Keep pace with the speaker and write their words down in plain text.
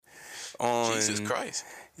Jesus Christ.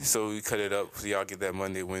 So we cut it up. So y'all get that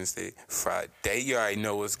Monday, Wednesday, Friday. You already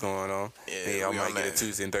know what's going on. Yeah, y'all might get it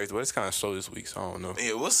Tuesday and Thursday. But it's kind of slow this week, so I don't know.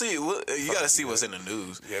 Yeah, we'll see. You got to see what's in the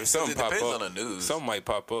news. Yeah, if something pop depends up, on the news. Something might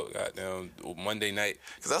pop up goddamn Monday night.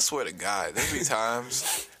 Because I swear to God,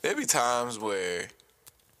 there be times where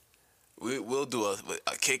we'll do a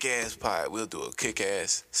kick-ass pod. We'll do a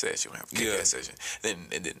kick-ass session. We'll have a kick-ass session. Then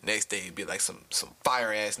the next day it'd be like some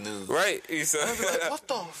fire-ass news. Right. I'd be like, what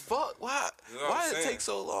the fuck? Why did it take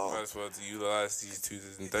so long? Might as well to utilize these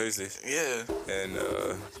Tuesdays and Thursdays. Yeah. And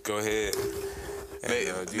go ahead.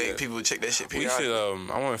 And, make people check that shit periodically. We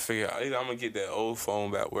should, I want to figure out, either I'm going to get that old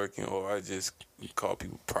phone back working or I just call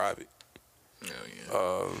people private.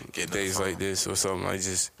 Days like this or something. I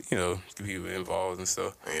just, get people involved and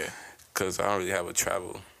stuff. Yeah. Because I don't really have a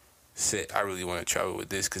travel set. I really want to travel with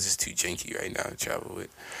this because it's too janky right now to travel with.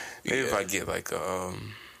 Maybe if I get like a...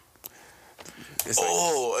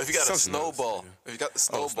 if you got a snowball. If you got the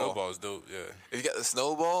snowball. Snowball's dope, yeah. If you got the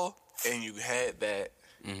snowball and you had that...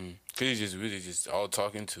 Mm-hmm. Because you just really just all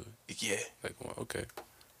talking to it. Yeah. Like, well, okay.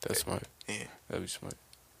 That's smart. Yeah. That'd be smart.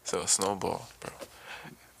 So a snowball, bro.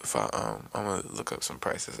 If I'm gonna look up some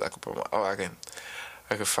prices. I could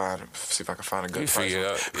see if I can find a good price.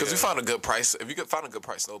 Because we found a good price. If you could find a good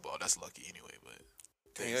price snowball, that's lucky anyway. But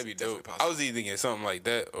that'd be dope. Possible. I was either thinking something like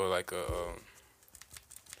that or like a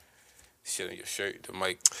shit on your shirt, the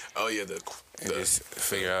mic. Oh yeah, and just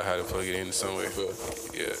figure out how to plug it in somewhere.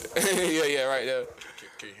 Yeah. yeah, right there.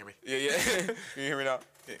 Can you hear me? Yeah. Can you hear me now?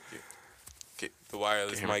 Yeah. The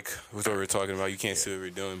wireless mic was what we were talking about. You can't see what we're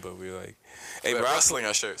doing, but we're like, hey, we're rustling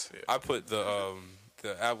our shirts. Yeah. I put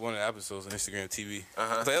one of the episodes on Instagram TV.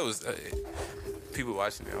 Uh-huh. Like, that was people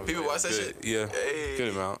watching it. People watch that shit? Yeah, good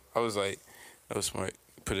amount. I was like, that was smart.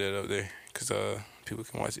 Put it up there because people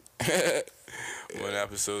can watch it. One of the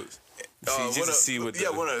episodes. One of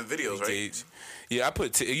the videos, right? Yeah,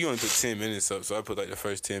 you only put 10 minutes up, so I put like the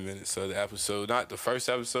first 10 minutes of the episode. Not the first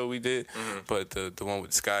episode we did, but the one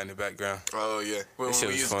with the sky in the background. Oh, yeah. When we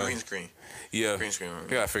use green screen. Yeah. Green screen.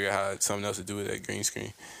 You gotta figure out how something else to do with that green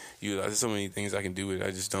screen. There's so many things I can do with it.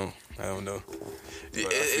 I just don't. I don't know.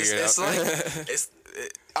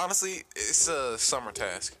 Honestly, it's a summer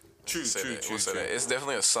task. True. It's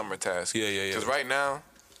definitely a summer task. Yeah. Because right now,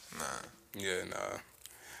 nah. Yeah, nah.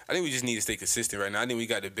 I think we just need to stay consistent right now. I think we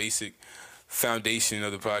got the basic foundation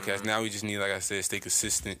of the podcast. Now we just need, like I said, stay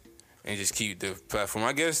consistent and just keep the platform.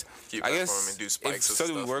 I guess and do spikes of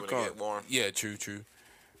stuff we work on. Get warm. Yeah, true.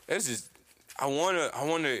 That's just. I wonder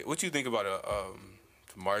what you think about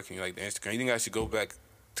the marketing, like the Instagram. You think I should go back?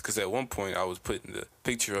 Because at one point I was putting the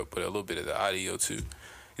picture up with a little bit of the audio too. You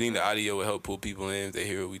think the audio will help pull people in if they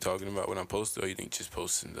hear what we talking about when I'm posting, or you think just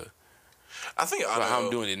posting the? I think audio. How I'm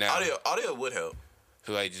doing it now. Audio would help.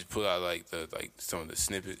 So like just pull out like some of the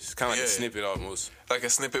snippets, kind of like a snippet almost. Like a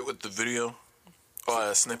snippet with the video, or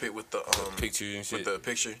a snippet with the picture and shit. With the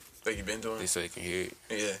picture that you've been doing. So they can hear it.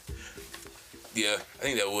 Yeah. Yeah, I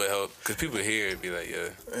think that would help because people hear it and be like, yeah.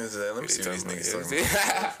 Let me see what these niggas talking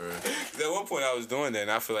about. At one point I was doing that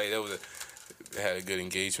and I feel like that had a good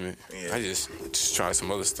engagement. Yeah. I just tried some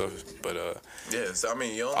other stuff, but so, I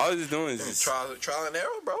mean, all I was doing is just trial and error,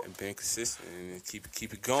 bro, and being consistent and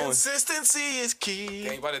keep it going. Consistency is key.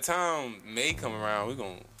 Dang, by the time May come around,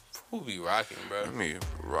 we'll be rocking, bro. I mean,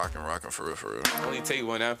 rocking for real. Only take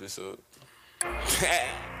one episode.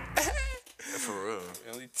 For real.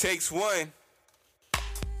 It only takes one.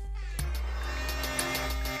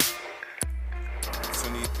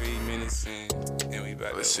 23 minutes in, and we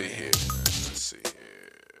back. Let's see here.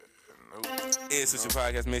 Nope. It's Swisher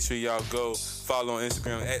Podcast. Make sure y'all go follow on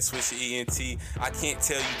Instagram at SwisherENT. I can't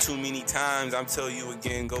tell you too many times. I'm telling you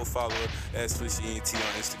again. Go follow at SwisherENT on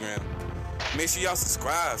Instagram. Make sure y'all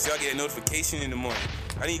subscribe so y'all get a notification in the morning.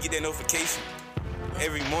 I need to get that notification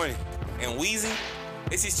every morning. And Weezy,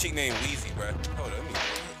 it's this chick named Weezy, bro. Hold on,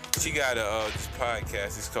 she got this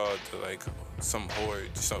podcast. It's called some horror,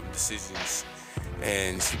 something decisions.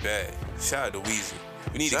 And she bad. Shout out to Weezy.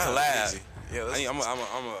 We need to collab. Yeah,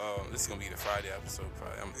 this is gonna be the Friday episode.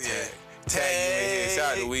 Probably. I'm tag you in here. Shout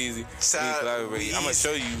out to Weezy. I'm gonna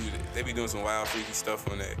show you. They be doing some wild, freaky stuff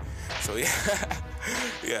on there. So yeah,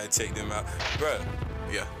 you gotta check them out, bro.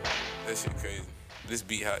 Yeah, that shit crazy. This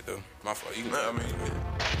beat hot though. My fault. You can.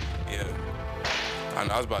 Yeah. I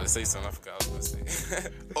know. I was about to say something. I forgot what I was gonna say.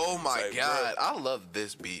 Oh my god, bro. I love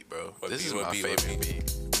this beat, bro. This is my favorite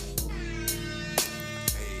beat.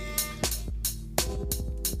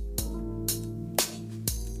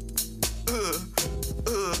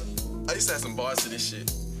 I used to have some bars to this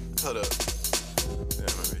shit. Hold up. Yeah,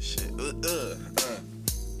 I remember this shit.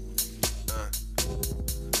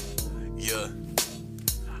 Yeah.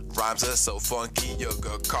 rhymes are so funky. Your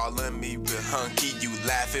girl calling me real hunky. You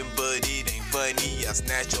laughing, but it ain't funny. I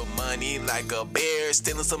snatch your money like a bear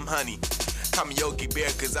stealing some honey. Call me Yogi Bear,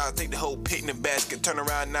 cause I'll take the whole picnic basket. Turn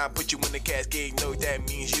around now, put you in the casket. You know that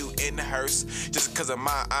means you in the hearse. Just cause of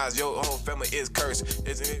my eyes, your whole family is cursed.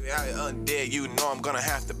 It's undead, you know I'm gonna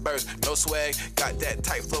have to burst. No swag, got that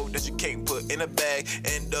tight flow that you can't put in a bag.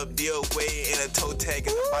 End up deal way in a toe tag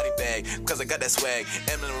in a body bag. Cause I got that swag,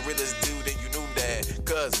 and I'm the realest dude, and you knew that.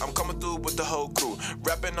 Cause I'm coming through with the whole crew.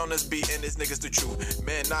 Rapping on this beat, and this nigga's the truth.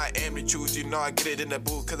 Man, I am the truth, you know I get it in the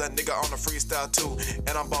booth. Cause that nigga on the freestyle too.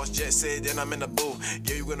 And I'm Boss Jet said, and I'm in the booth.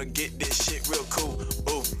 Yeah, you gonna get this shit real cool.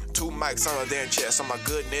 Ooh, 2 mics on a damn chest. On my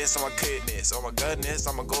goodness, on my goodness, on my goodness,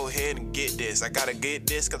 I'ma go ahead and get this. I gotta get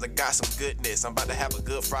this cause I got some goodness. I'm about to have a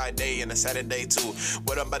good Friday and a Saturday too.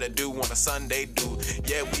 What I'm about to do on a Sunday do.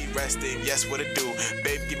 Yeah, we resting, yes, what it do.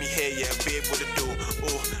 Babe, give me head, yeah, babe, what it do.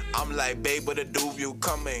 Ooh, I'm like, babe, what it do. You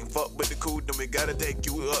come and fuck with the cool, then we gotta take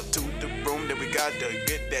you up to the room. Then we gotta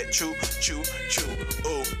get that choo, choo, choo.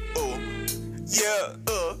 Ooh, ooh, yeah,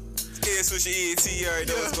 yeah, switch your ENT, you already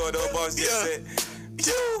know what's going on, Boss Jet said.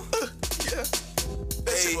 Yeah.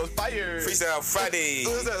 That shit was fire. Freestyle Friday.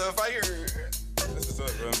 Freestyle fire. That's what's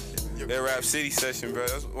up, bro. That Rap City session, bro.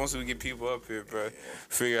 That's once we get people up here, bro.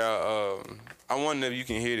 Figure out. I wonder if you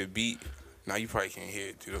can hear the beat. Now you probably can't hear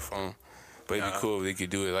it through the phone, but it'd be cool if they could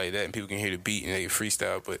do it like that, and people can hear the beat and they can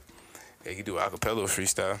freestyle. But they could do an acapella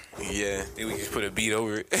freestyle. Yeah. Then we can put a beat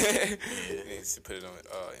over it. Yeah. Just put it on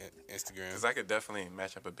Instagram. Cause I could definitely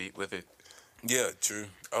match up a beat with it. Yeah, true.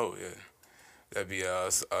 Oh yeah. That'd be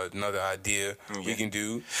another idea we can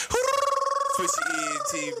do. Switch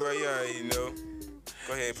your ENT, bro. You already know.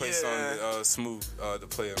 Go ahead and play some Smooth to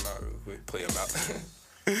play them out real quick. Play them out.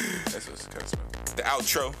 That's what's kind of smooth. The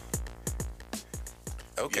outro.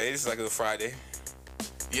 Okay, this is like a Friday.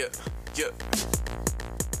 Yep.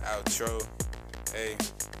 Outro. Hey.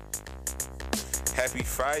 Happy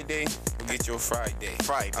Friday. Get your Friday.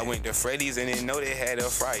 I went to Freddy's and didn't know they had a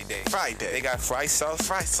Friday. They got fry sauce.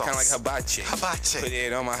 Kind of like hibachi. Put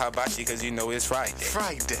it on my hibachi because you know it's Friday. It's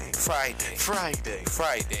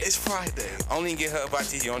Friday. Only get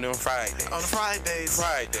hibachi on them Fridays. On Fridays.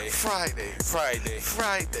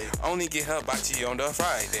 Friday. Only get hibachi on the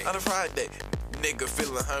Friday. On a Friday. Nigga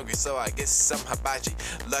feeling hungry, so I get some hibachi.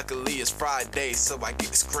 Luckily it's Friday, so I get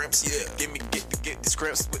the scrimps. Get the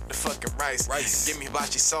scrimps with the fucking rice. Give me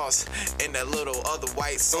hibachi sauce and that little other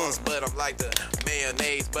white sauce, but I'm like the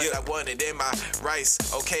mayonnaise, but I want it in my rice.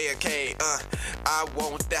 Okay. I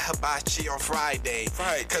want that hibachi on Friday.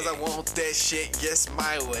 Cause I want that shit, yes,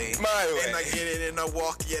 my way. And I get it in a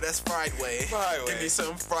walk, yeah, that's fried way. Give me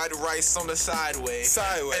some fried rice on the sideway.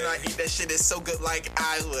 And I eat that shit, it's so good like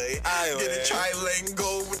I-way. Get a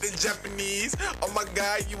trilingual with the Japanese. Oh my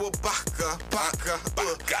god, you a baka.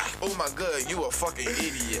 Oh my god, you a fucking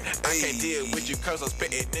idiot. I can't deal with you cause I'm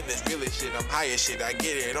spitting in this really shit. I'm high as shit, I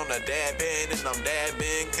get it on the dab end, and I'm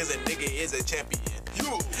dabbing cause a nigga is a champion.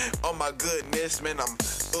 Oh my goodness, man, I'm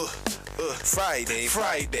Friday.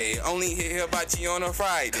 Only eat hibachi on a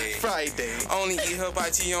Friday. Only eat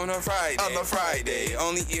hibachi on a Friday.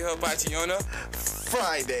 Only eat hibachi on a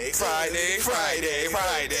Friday. Only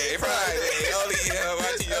eat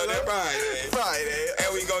hibachi on a Friday.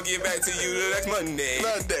 And we gonna get back to you the next Monday.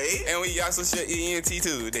 And we also shut ENT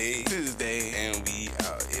Tuesday. And we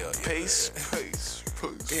out here. Peace.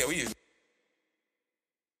 Yeah, we